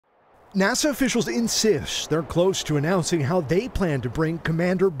NASA officials insist they're close to announcing how they plan to bring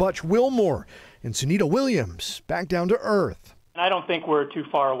Commander Butch Wilmore and Sunita Williams back down to Earth. I don't think we're too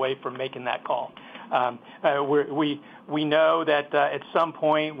far away from making that call. We know that at some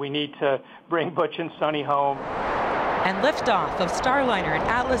point we need to bring Butch and Sunny home. And liftoff of Starliner and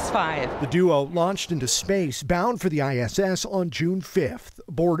Atlas V. The duo launched into space, bound for the ISS on June 5th,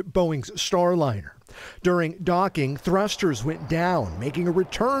 aboard Boeing's Starliner. During docking, thrusters went down, making a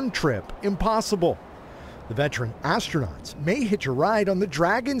return trip impossible. The veteran astronauts may hitch a ride on the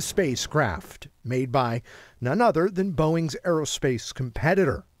Dragon spacecraft, made by none other than Boeing's aerospace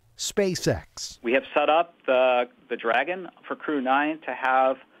competitor, SpaceX. We have set up the Dragon for Crew 9 to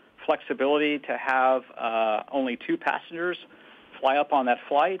have flexibility to have only 2 passengers fly up on that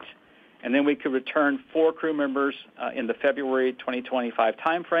flight, and then we could return 4 crew members in the February 2025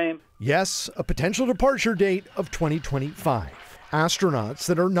 timeframe. Yes, a potential departure date of 2025. Astronauts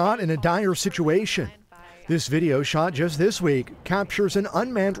that are not in a dire situation. This video, shot just this week, captures an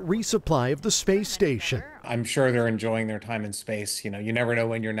unmanned resupply of the space station. I'm sure they're enjoying their time in space. You never know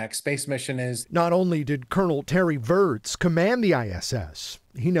when your next space mission is. Not only did Colonel Terry Virts command the ISS,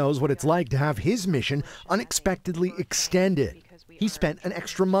 he knows what it's like to have his mission unexpectedly extended. He spent an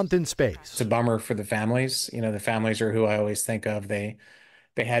extra month in space. It's a bummer for the families. The families are who I always think of. They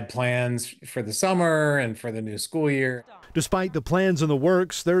had plans for the summer and for the new school year. Despite the plans in the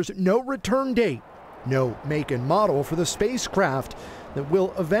works, there's no return date, no make and model for the spacecraft that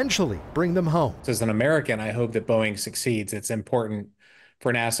will eventually bring them home. As an American, I hope that Boeing succeeds. It's important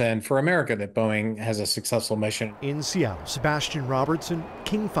for NASA and for America that Boeing has a successful mission. In Seattle, Sebastian Robertson,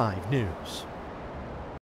 King 5 News.